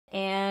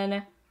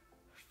and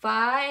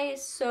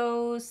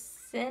phycocyanin.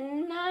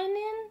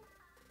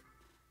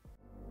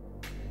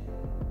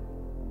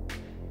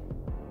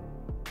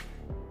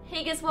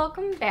 Hey guys,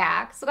 welcome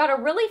back. So got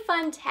a really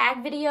fun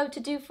tag video to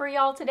do for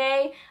y'all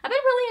today. I've been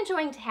really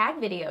enjoying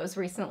tag videos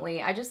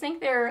recently. I just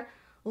think they're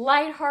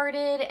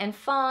lighthearted and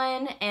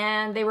fun,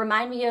 and they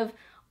remind me of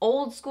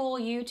old school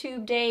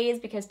YouTube days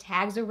because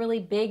tags are really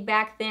big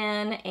back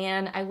then,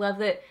 and I love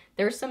that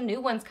there's some new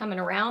ones coming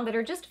around that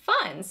are just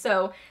fun.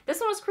 So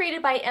this one was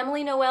created by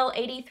Emily Noel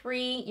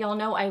 83. Y'all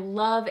know I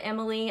love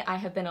Emily. I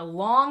have been a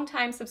long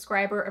time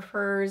subscriber of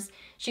hers.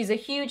 She's a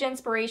huge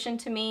inspiration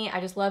to me.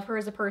 I just love her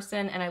as a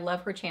person and I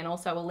love her channel,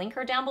 so I will link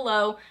her down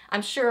below.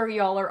 I'm sure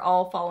y'all are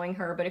all following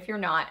her, but if you're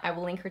not, I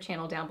will link her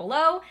channel down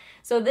below.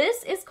 So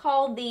this is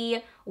called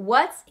the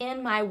What's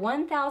in My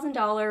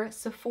 $1,000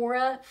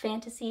 Sephora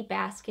Fantasy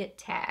Basket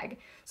Tag.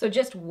 So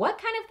just what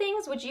kind of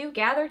things would you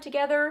gather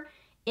together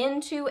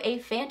into a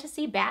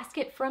fantasy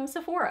basket from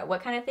Sephora?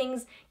 What kind of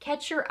things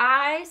catch your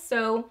eye?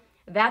 So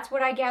that's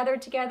what I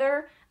gathered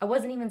together. I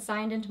wasn't even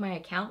signed into my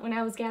account when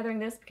I was gathering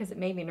this because it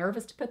made me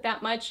nervous to put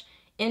that much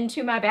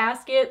into my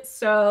basket.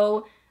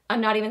 So I'm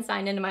not even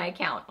signed into my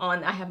account.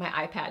 I have my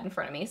iPad in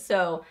front of me.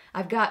 So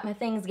I've got my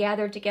things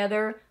gathered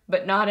together,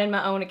 but not in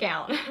my own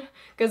account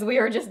because we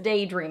are just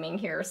daydreaming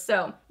here.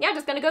 So yeah,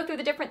 just gonna go through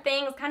the different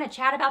things, kind of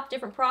chat about the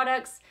different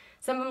products.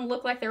 Some of them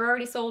look like they're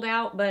already sold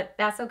out, but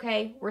that's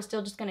okay. We're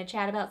still just gonna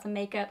chat about some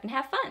makeup and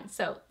have fun.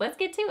 So let's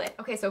get to it.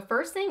 Okay, so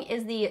first thing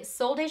is the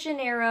Sol de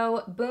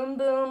Janeiro Boom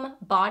Boom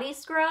Body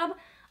Scrub.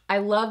 I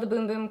love the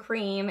Boom Boom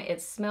cream.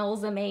 It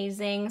smells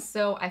amazing.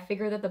 So I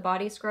figured that the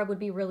body scrub would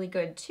be really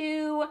good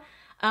too.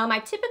 I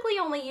typically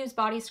only use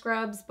body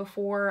scrubs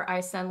before I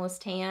sunless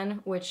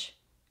tan, which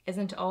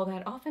isn't all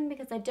that often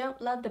because I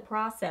don't love the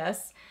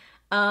process.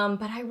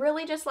 But I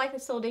really just like the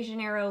Sol de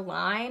Janeiro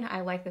line.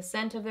 I like the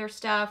scent of their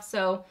stuff,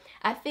 so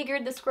I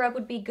figured the scrub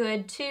would be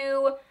good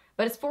too,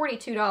 but it's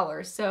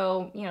 $42,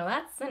 so, you know,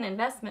 that's an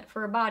investment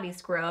for a body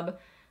scrub.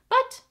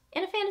 But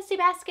in a fantasy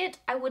basket,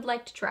 I would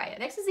like to try it.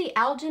 Next is the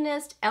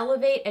Algenist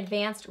Elevate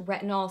Advanced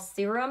Retinol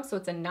Serum. So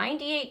it's a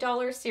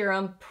 $98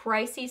 serum,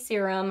 pricey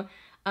serum,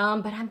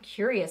 but I'm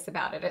curious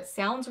about it. It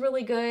sounds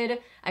really good.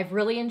 I've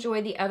really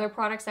enjoyed the other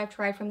products I've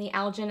tried from the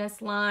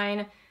Algenist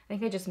line. I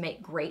think they just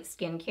make great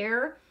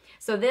skincare.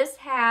 So this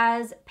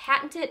has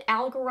patented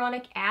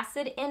hyaluronic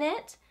acid in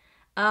it.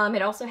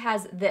 It also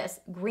has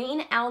this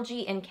green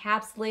algae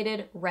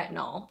encapsulated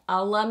retinol. I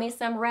love me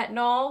some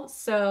retinol,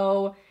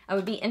 so I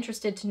would be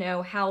interested to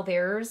know how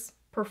theirs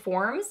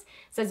performs.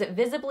 It says it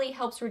visibly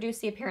helps reduce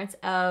the appearance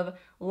of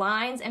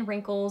lines and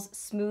wrinkles,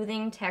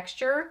 smoothing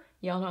texture.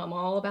 Y'all know I'm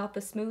all about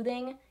the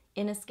smoothing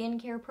in a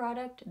skincare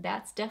product.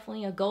 That's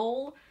definitely a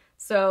goal.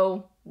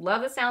 So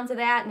love the sounds of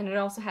that, and then it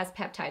also has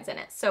peptides in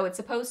it. So it's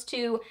supposed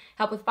to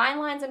help with fine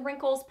lines and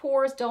wrinkles,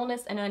 pores,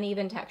 dullness, and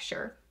uneven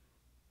texture.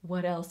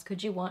 What else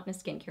could you want in a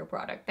skincare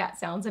product? That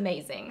sounds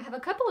amazing. I have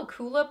a couple of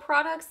Kula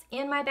products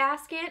in my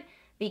basket.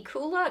 The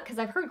Kula, because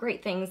I've heard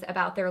great things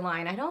about their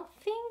line. I don't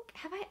think,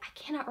 I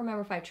cannot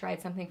remember if I've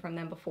tried something from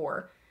them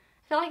before.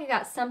 I feel like I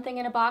got something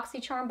in a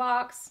BoxyCharm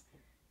box,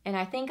 and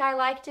I think I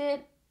liked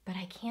it, but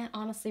I can't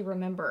honestly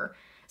remember.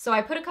 So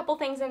I put a couple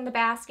things in the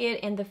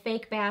basket, in the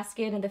fake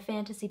basket, and the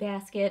fantasy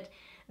basket.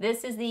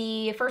 This is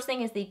the, first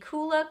thing is the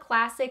Kula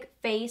Classic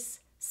Face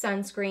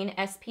Sunscreen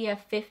SPF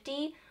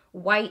 50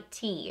 White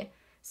Tea.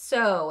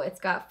 So it's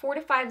got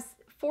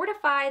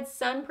fortified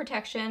sun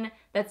protection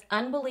that's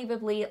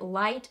unbelievably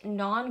light,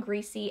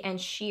 non-greasy, and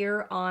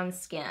sheer on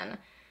skin.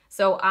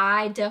 So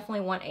I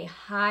definitely want a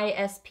high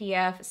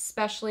SPF,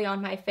 especially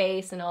on my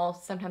face, and I'll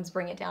sometimes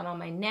bring it down on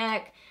my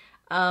neck.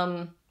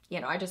 You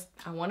know, I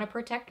want to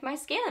protect my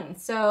skin.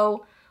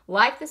 So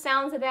like the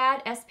sounds of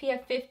that,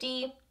 SPF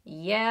 50,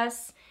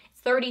 yes,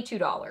 it's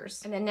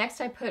 $32. And then next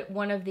I put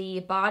one of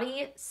the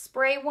body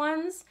spray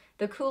ones,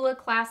 the Kula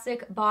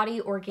Classic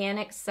Body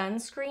Organic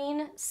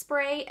Sunscreen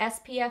Spray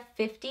SPF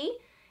 50,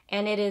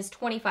 and it is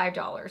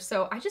 $25.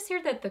 So I just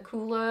hear that the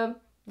Kula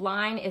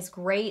line is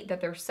great,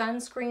 that their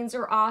sunscreens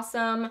are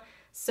awesome.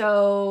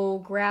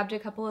 So grabbed a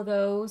couple of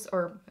those,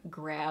 or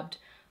grabbed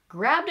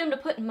them to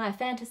put in my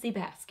fantasy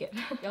basket.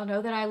 Y'all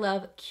know that I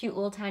love cute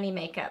little tiny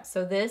makeup,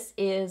 so this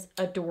is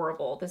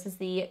adorable. This is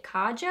the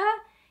Kaja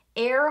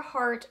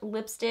Earhart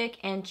Lipstick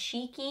and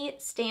Cheeky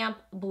Stamp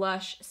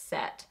Blush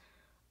Set.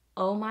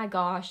 Oh my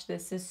gosh,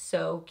 this is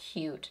so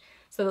cute.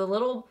 So the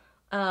little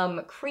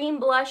cream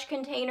blush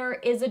container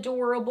is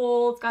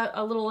adorable. It's got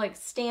a little like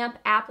stamp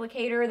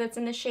applicator that's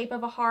in the shape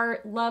of a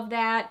heart. Love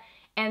that.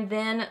 And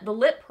then the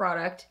lip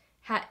product,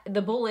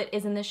 the bullet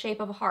is in the shape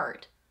of a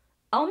heart.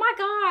 Oh my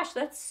gosh,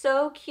 that's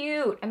so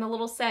cute. And the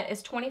little set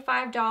is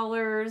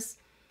 $25.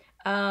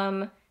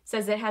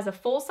 Says it has a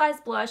full-size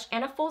blush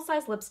and a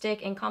full-size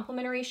lipstick in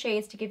complementary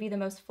shades to give you the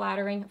most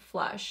flattering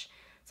flush.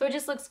 So it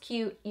just looks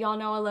cute. Y'all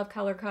know I love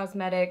color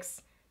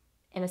cosmetics,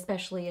 and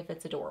especially if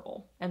it's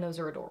adorable, and those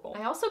are adorable.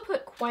 I also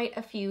put quite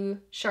a few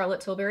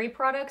Charlotte Tilbury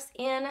products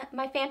in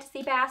my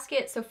fantasy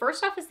basket. So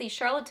first off is the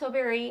Charlotte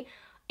Tilbury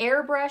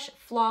Airbrush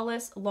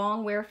Flawless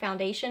Long Wear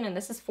Foundation, and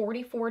this is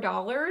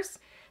 $44.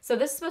 So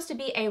this is supposed to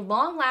be a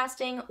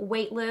long-lasting,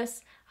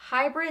 weightless,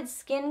 hybrid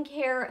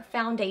skincare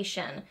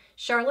foundation.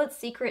 Charlotte's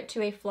secret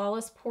to a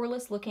flawless,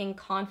 poreless-looking,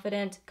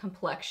 confident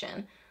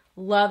complexion.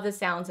 Love the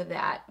sounds of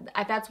that.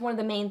 That's one of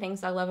the main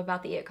things I love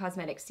about the It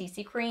Cosmetics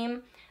CC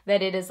Cream,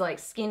 that it is like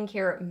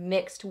skincare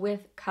mixed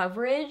with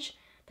coverage.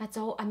 That's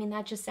all, I mean,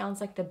 that just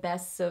sounds like the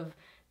best of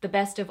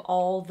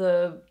all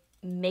the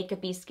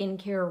makeup-y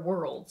skincare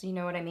worlds, you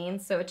know what I mean?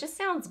 So it just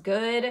sounds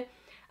good.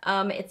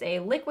 It's a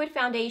liquid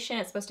foundation.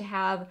 It's supposed to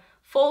have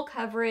full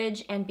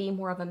coverage and be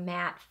more of a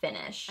matte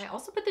finish. I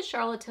also put the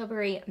Charlotte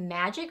Tilbury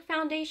Magic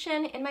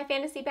Foundation in my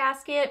fantasy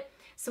basket.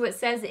 So it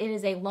says it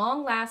is a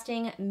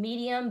long-lasting,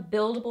 medium,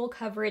 buildable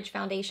coverage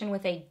foundation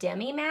with a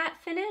demi-matte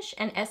finish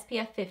and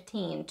SPF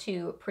 15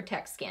 to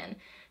protect skin.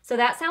 So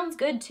that sounds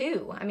good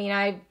too. I mean,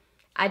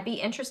 I'd be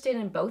interested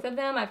in both of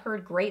them. I've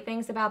heard great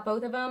things about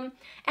both of them.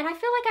 And I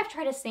feel like I've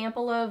tried a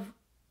sample of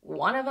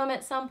one of them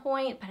at some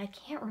point, but I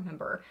can't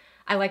remember.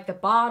 I like the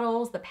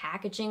bottles. The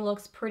packaging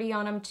looks pretty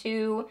on them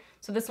too.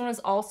 So this one is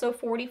also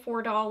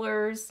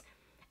 $44.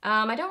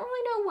 I don't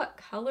really know what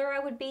color I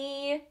would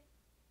be.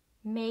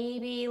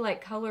 Maybe like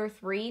color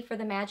 3 for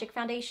the Magic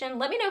Foundation.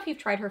 Let me know if you've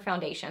tried her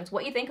foundations,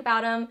 what you think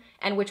about them,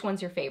 and which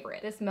one's your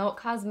favorite. This Melt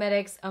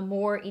Cosmetics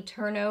Amor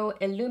Eterno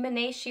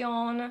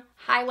Illumination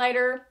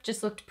highlighter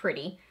just looked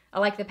pretty. I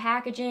like the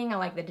packaging, I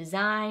like the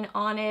design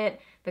on it.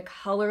 The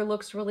color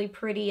looks really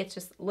pretty. It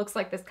just looks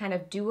like this kind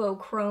of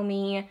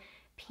duochrome,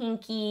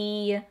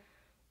 pinky,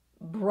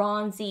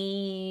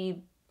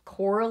 bronzy,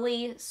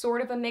 corally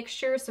sort of a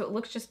mixture. So it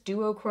looks just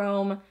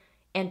duochrome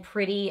and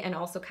pretty and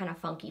also kind of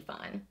funky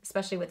fun,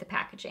 especially with the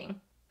packaging.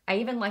 I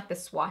even like the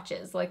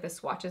swatches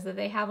that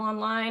they have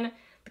online.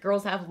 The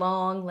girls have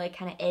long, like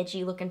kind of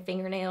edgy looking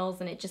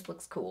fingernails and it just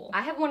looks cool.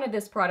 I have wanted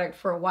this product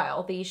for a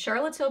while, the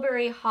Charlotte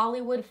Tilbury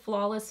Hollywood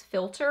Flawless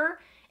Filter,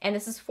 and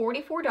this is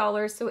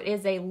 $44, so it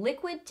is a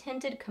liquid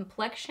tinted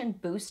complexion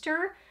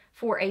booster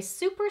for a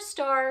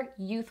superstar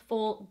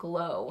youthful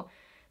glow.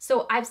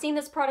 So I've seen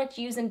this product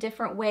used in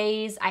different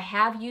ways. I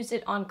have used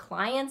it on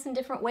clients in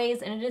different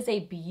ways, and it is a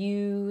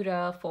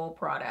beautiful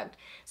product.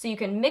 So you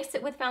can mix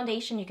it with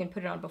foundation, you can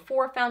put it on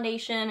before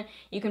foundation,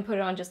 you can put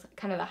it on just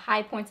kind of the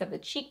high points of the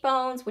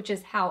cheekbones, which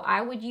is how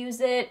I would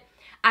use it.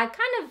 I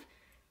kind of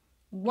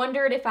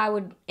wondered if I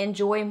would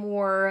enjoy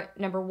more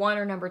number 1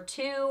 or number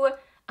 2,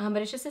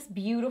 but it's just this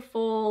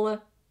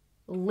beautiful,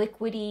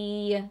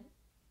 liquidy,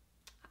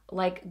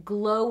 like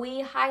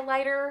glowy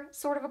highlighter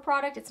sort of a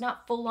product. It's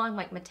not full on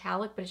like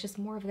metallic, but it's just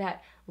more of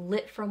that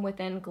lit from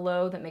within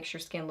glow that makes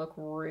your skin look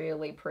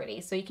really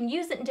pretty. So you can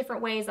use it in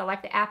different ways. I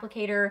like the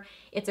applicator.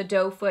 It's a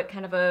doe foot,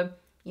 kind of a,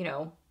 you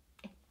know,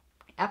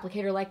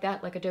 applicator like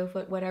that, like a doe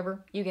foot,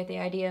 whatever. You get the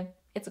idea.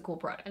 It's a cool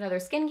product. Another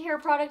skincare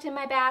product in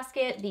my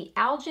basket, the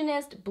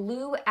Algenist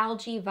Blue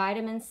Algae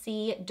Vitamin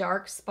C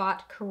Dark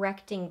Spot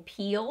Correcting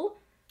Peel.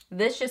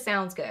 This just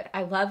sounds good.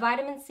 I love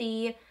vitamin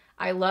C.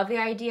 I love the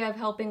idea of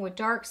helping with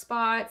dark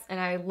spots, and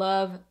I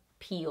love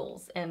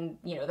peels and,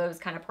 you know, those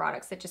kind of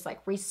products that just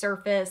like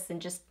resurface and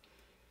just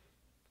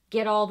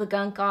get all the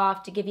gunk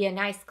off to give you a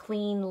nice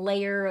clean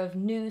layer of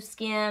new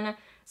skin.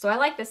 So I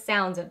like the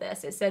sounds of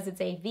this. It says it's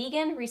a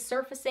vegan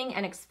resurfacing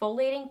and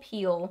exfoliating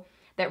peel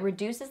that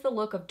reduces the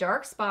look of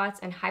dark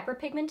spots and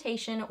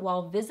hyperpigmentation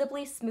while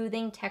visibly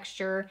smoothing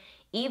texture,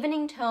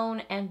 evening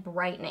tone, and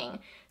brightening.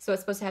 So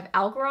it's supposed to have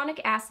algoronic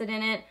acid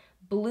in it,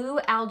 blue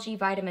algae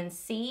vitamin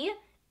C,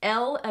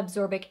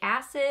 L-absorbic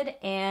acid,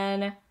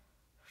 and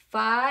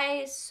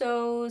phycocyanin?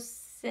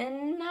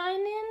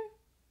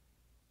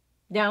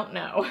 Don't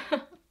know.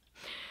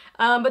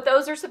 But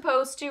those are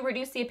supposed to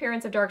reduce the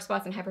appearance of dark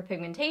spots and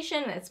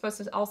hyperpigmentation. It's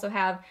supposed to also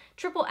have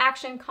triple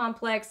action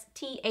complex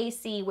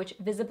TAC, which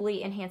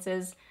visibly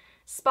enhances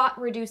spot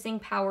reducing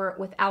power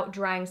without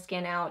drying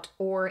skin out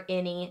or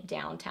any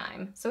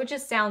downtime. So it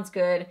just sounds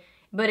good,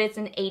 but it's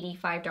an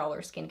 $85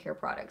 skincare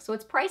product. So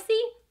it's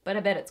pricey, but I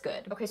bet it's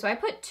good. Okay, so I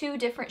put 2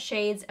 different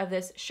shades of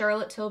this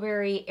Charlotte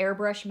Tilbury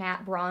Airbrush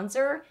Matte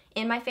Bronzer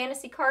in my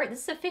fantasy cart.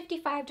 This is a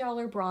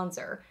 $55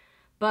 bronzer,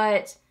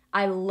 but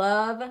I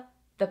love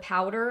the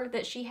powder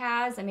that she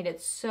has. I mean,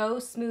 it's so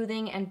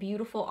smoothing and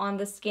beautiful on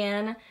the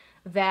skin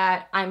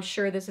that I'm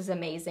sure this is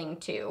amazing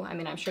too. I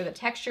mean, I'm sure the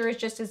texture is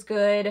just as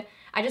good.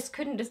 I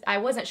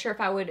wasn't sure if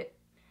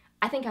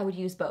I think I would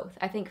use both.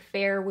 I think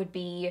fair would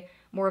be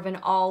more of an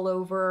all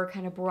over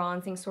kind of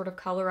bronzing sort of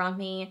color on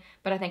me,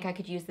 but I think I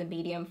could use the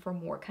medium for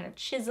more kind of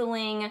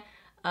chiseling,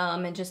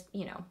 and just,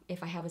 you know,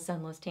 if I have a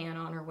sunless tan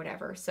on or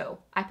whatever. So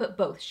I put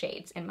both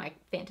shades in my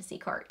fantasy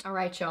cart. All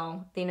right,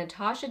 y'all, the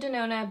Natasha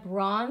Denona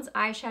Bronze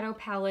Eyeshadow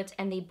Palette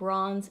and the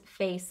Bronze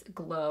Face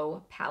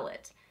Glow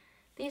Palette.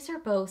 These are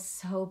both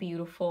so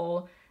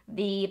beautiful.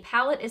 The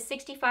palette is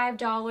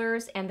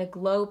 $65 and the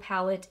Glow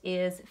palette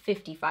is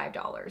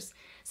 $55.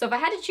 So if I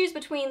had to choose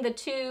between the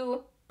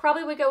two,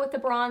 probably would go with the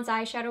Bronze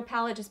Eyeshadow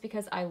Palette just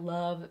because I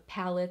love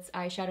palettes,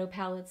 eyeshadow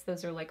palettes.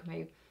 Those are like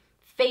my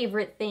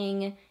favorite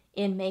thing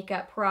in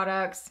makeup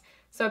products.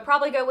 So I'd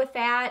probably go with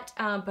that,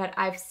 but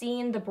I've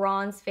seen the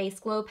Bronze Face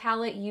Glow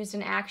palette used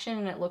in action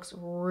and it looks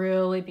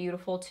really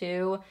beautiful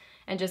too.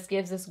 and just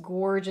gives this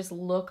gorgeous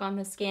look on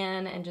the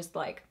skin and just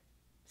like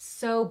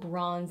so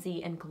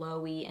bronzy and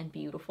glowy and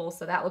beautiful.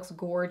 So that looks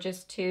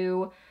gorgeous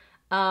too.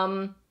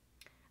 I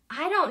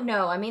don't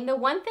know. I mean, the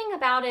one thing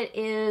about it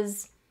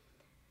is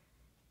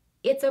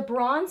it's a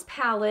bronze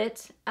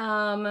palette.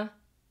 I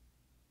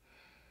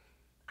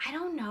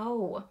don't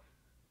know.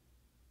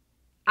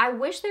 I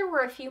wish there were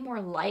a few more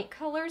light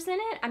colors in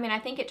it. I mean, I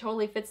think it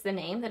totally fits the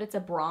name that it's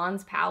a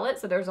bronze palette,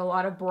 so there's a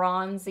lot of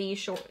bronzy,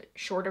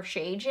 shorter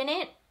shades in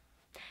it.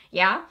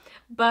 Yeah,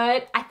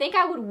 but I think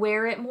I would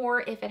wear it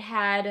more if it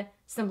had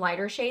some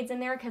lighter shades in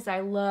there because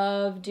I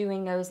love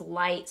doing those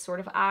light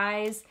sort of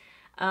eyes.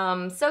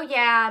 So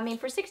yeah, I mean,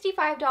 for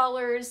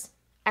 $65,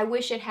 I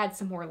wish it had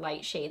some more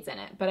light shades in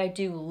it, but I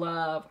do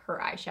love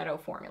her eyeshadow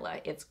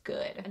formula. It's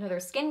good. Another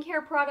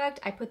skincare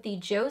product, I put the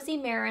Josie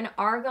Maran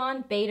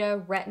Argan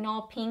Beta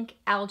Retinol Pink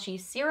Algae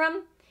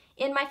Serum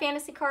in my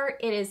fantasy cart.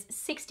 It is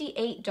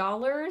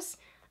 $68.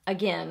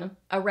 Again,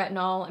 a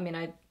retinol. I mean,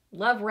 I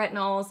love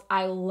retinols.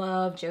 I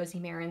love Josie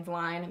Maran's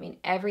line. I mean,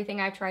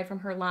 everything I've tried from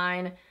her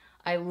line,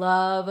 I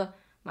love.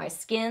 My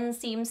skin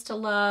seems to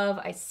love.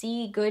 I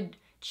see good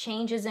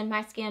changes in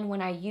my skin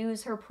when I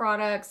use her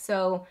products.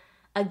 So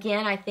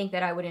again, I think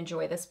that I would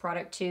enjoy this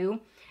product too.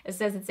 It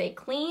says it's a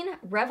clean,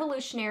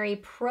 revolutionary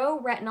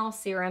pro-retinol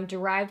serum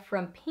derived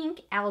from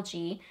pink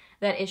algae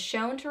that is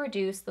shown to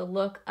reduce the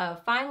look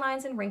of fine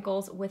lines and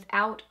wrinkles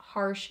without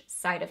harsh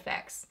side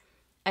effects.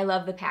 I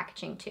love the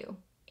packaging too.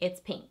 It's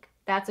pink.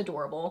 That's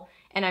adorable.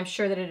 And I'm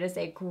sure that it is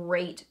a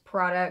great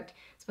product.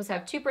 It's supposed to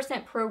have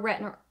 2%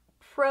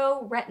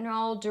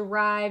 pro-retinol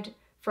derived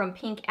from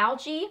pink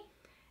algae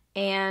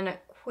and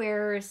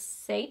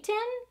quercetin,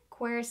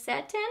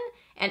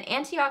 an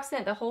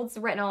antioxidant that holds the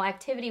retinol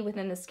activity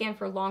within the skin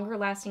for longer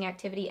lasting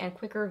activity and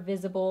quicker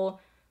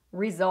visible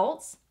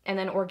results, and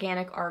then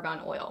organic argan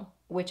oil,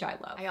 which I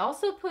love. I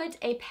also put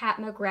a Pat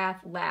McGrath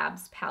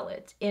Labs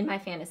palette in my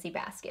fantasy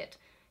basket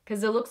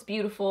because it looks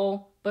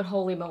beautiful, but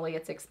holy moly,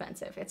 it's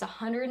expensive. It's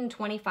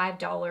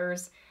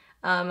 $125.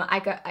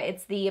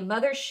 It's the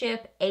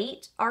Mothership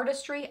 8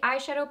 Artistry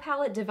Eyeshadow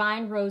Palette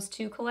Divine Rose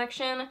 2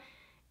 Collection.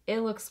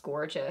 It looks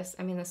gorgeous.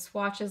 I mean, the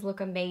swatches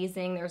look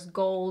amazing. There's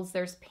golds,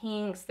 there's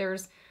pinks,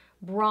 there's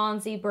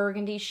bronzy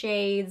burgundy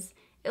shades.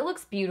 It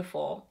looks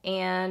beautiful.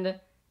 And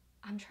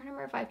I'm trying to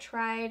remember if I've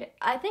tried,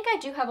 I think I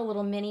do have a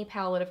little mini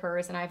palette of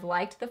hers and I've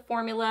liked the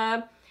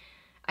formula.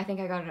 I think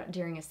I got it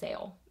during a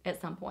sale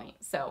at some point.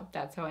 So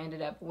that's how I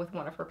ended up with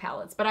one of her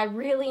palettes. But I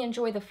really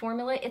enjoy the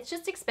formula. It's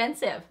just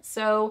expensive.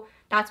 So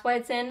that's why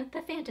it's in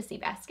the fantasy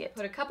basket.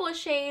 Put a couple of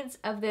shades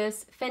of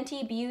this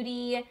Fenty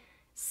Beauty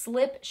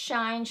Slip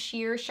Shine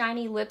Sheer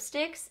Shiny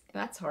Lipsticks.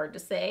 That's hard to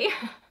say.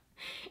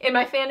 In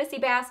my fantasy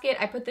basket,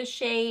 I put the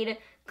shade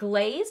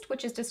Glazed,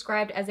 which is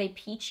described as a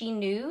peachy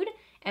nude,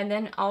 and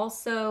then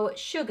also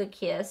Sugar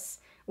Kiss,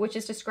 which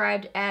is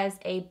described as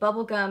a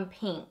bubblegum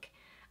pink.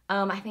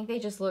 I think they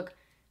just look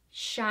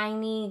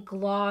shiny,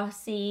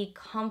 glossy,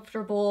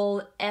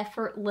 comfortable,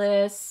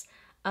 effortless.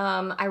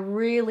 I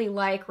really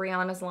like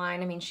Rihanna's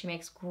line. I mean, she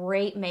makes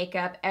great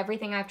makeup.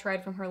 Everything I've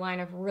tried from her line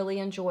I've really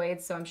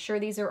enjoyed, so I'm sure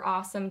these are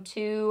awesome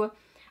too.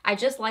 I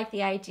just like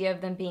the idea of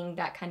them being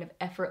that kind of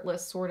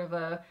effortless sort of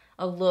a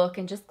look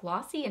and just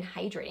glossy and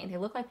hydrating. They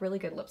look like really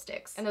good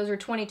lipsticks. And those are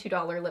 $22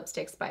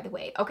 lipsticks, by the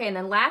way. Okay, and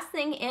then last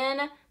thing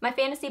in my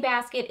fantasy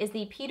basket is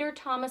the Peter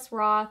Thomas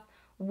Roth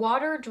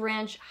Water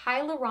Drench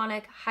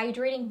Hyaluronic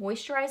Hydrating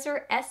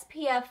Moisturizer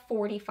SPF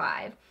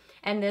 45.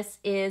 And this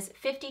is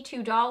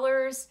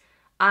 $52.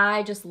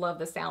 I just love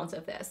the sounds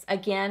of this.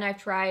 Again,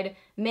 I've tried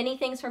many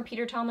things from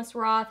Peter Thomas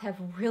Roth, have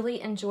really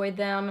enjoyed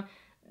them.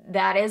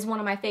 That is one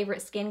of my favorite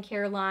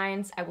skincare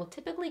lines. I will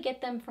typically get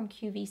them from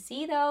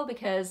QVC though,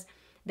 because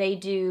they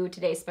do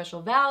today's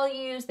special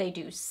values, they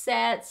do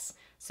sets,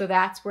 so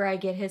that's where I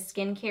get his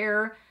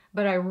skincare,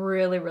 but I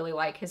really, really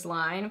like his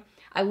line.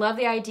 I love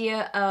the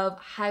idea of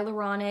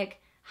hyaluronic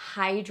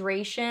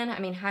hydration. I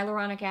mean,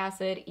 hyaluronic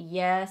acid,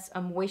 yes,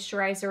 a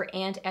moisturizer,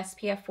 and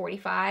SPF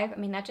 45. I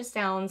mean, that just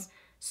sounds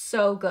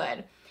so good.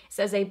 It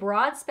says a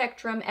broad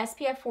spectrum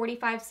SPF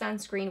 45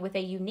 sunscreen with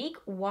a unique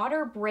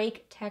water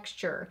break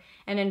texture,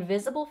 an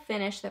invisible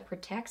finish that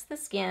protects the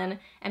skin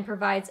and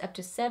provides up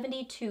to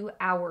 72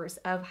 hours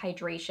of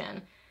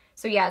hydration.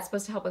 So yeah, it's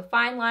supposed to help with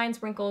fine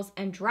lines, wrinkles,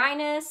 and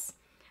dryness.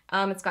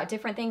 It's got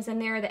different things in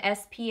there, the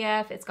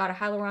SPF, it's got a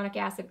hyaluronic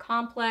acid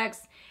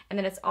complex, and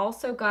then it's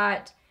also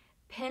got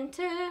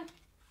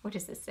what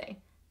does this say?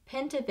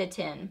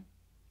 Pentavitin,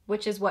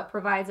 which is what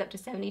provides up to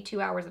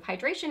 72 hours of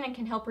hydration and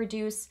can help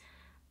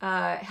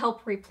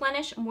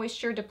replenish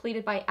moisture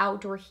depleted by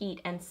outdoor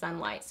heat and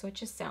sunlight. So it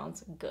just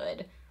sounds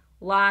good.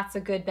 Lots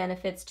of good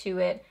benefits to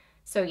it.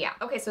 So yeah,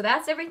 okay, so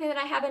that's everything that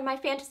I have in my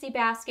fantasy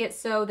basket.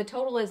 So the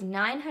total is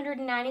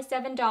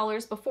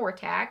 $997 before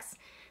tax.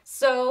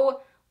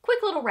 So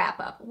quick little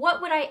wrap up.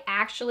 What would I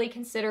actually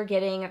consider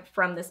getting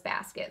from this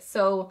basket?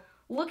 So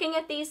looking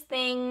at these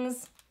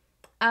things,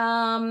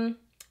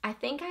 I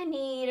think I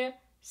need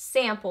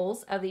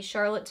samples of the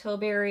Charlotte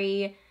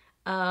Tilbury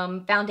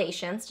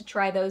foundations to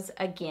try those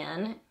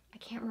again. I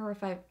can't remember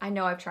if I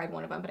know I've tried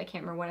one of them, but I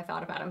can't remember what I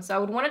thought about them. So I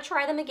would want to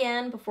try them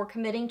again before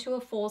committing to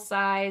a full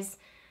size.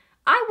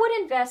 I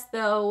would invest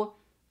though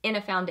in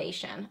a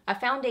foundation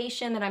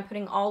that I'm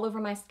putting all over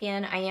my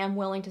skin. I am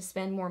willing to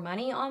spend more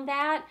money on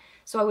that.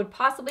 So I would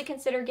possibly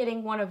consider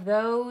getting one of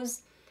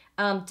those.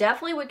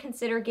 Definitely would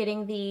consider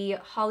getting the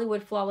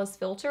Hollywood Flawless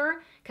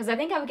Filter because I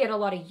think I would get a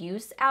lot of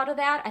use out of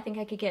that. I think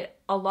I could get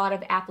a lot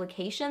of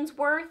applications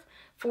worth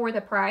for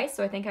the price.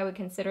 So I think I would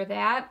consider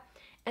that.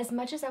 As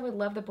much as I would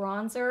love the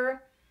bronzer,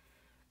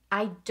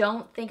 I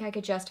don't think I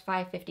could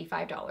justify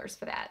 $55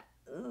 for that.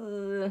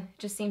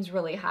 Just seems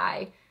really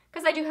high.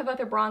 Because I do have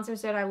other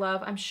bronzers that I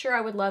love. I'm sure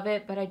I would love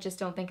it, but I just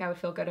don't think I would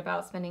feel good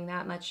about spending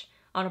that much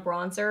on a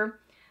bronzer.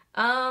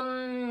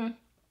 I'd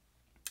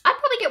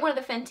probably get one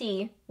of the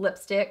Fenty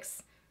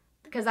lipsticks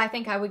because I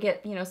think I would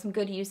get, you know, some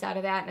good use out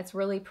of that, and it's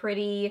really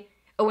pretty.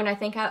 Oh, and I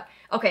think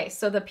okay,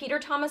 so the Peter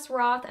Thomas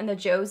Roth and the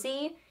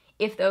Josie,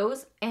 if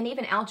those, and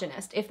even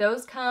Alginist, if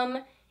those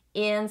come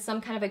in some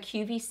kind of a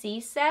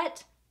QVC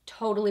set,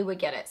 totally would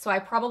get it. So I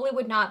probably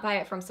would not buy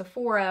it from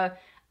Sephora.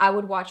 I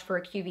would watch for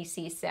a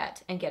QVC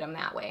set and get them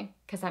that way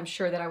because I'm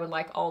sure that I would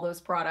like all those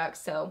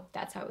products, so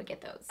that's how I would get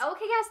those.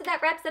 Okay guys, so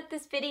that wraps up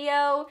this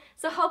video.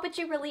 So hope that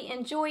you really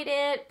enjoyed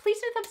it. Please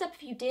do a thumbs up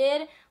if you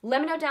did. Let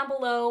me know down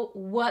below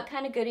what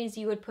kind of goodies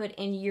you would put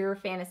in your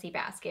fantasy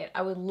basket.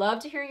 I would love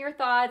to hear your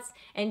thoughts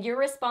and your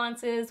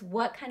responses.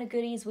 What kind of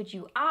goodies would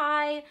you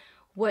eye?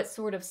 What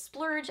sort of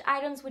splurge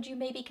items would you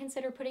maybe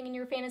consider putting in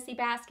your fantasy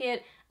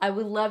basket? I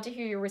would love to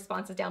hear your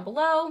responses down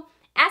below.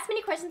 Ask me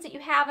any questions that you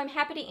have. I'm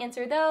happy to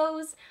answer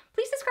those.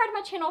 Please subscribe to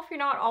my channel if you're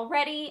not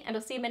already, and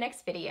I'll see you in my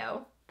next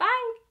video.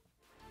 Bye!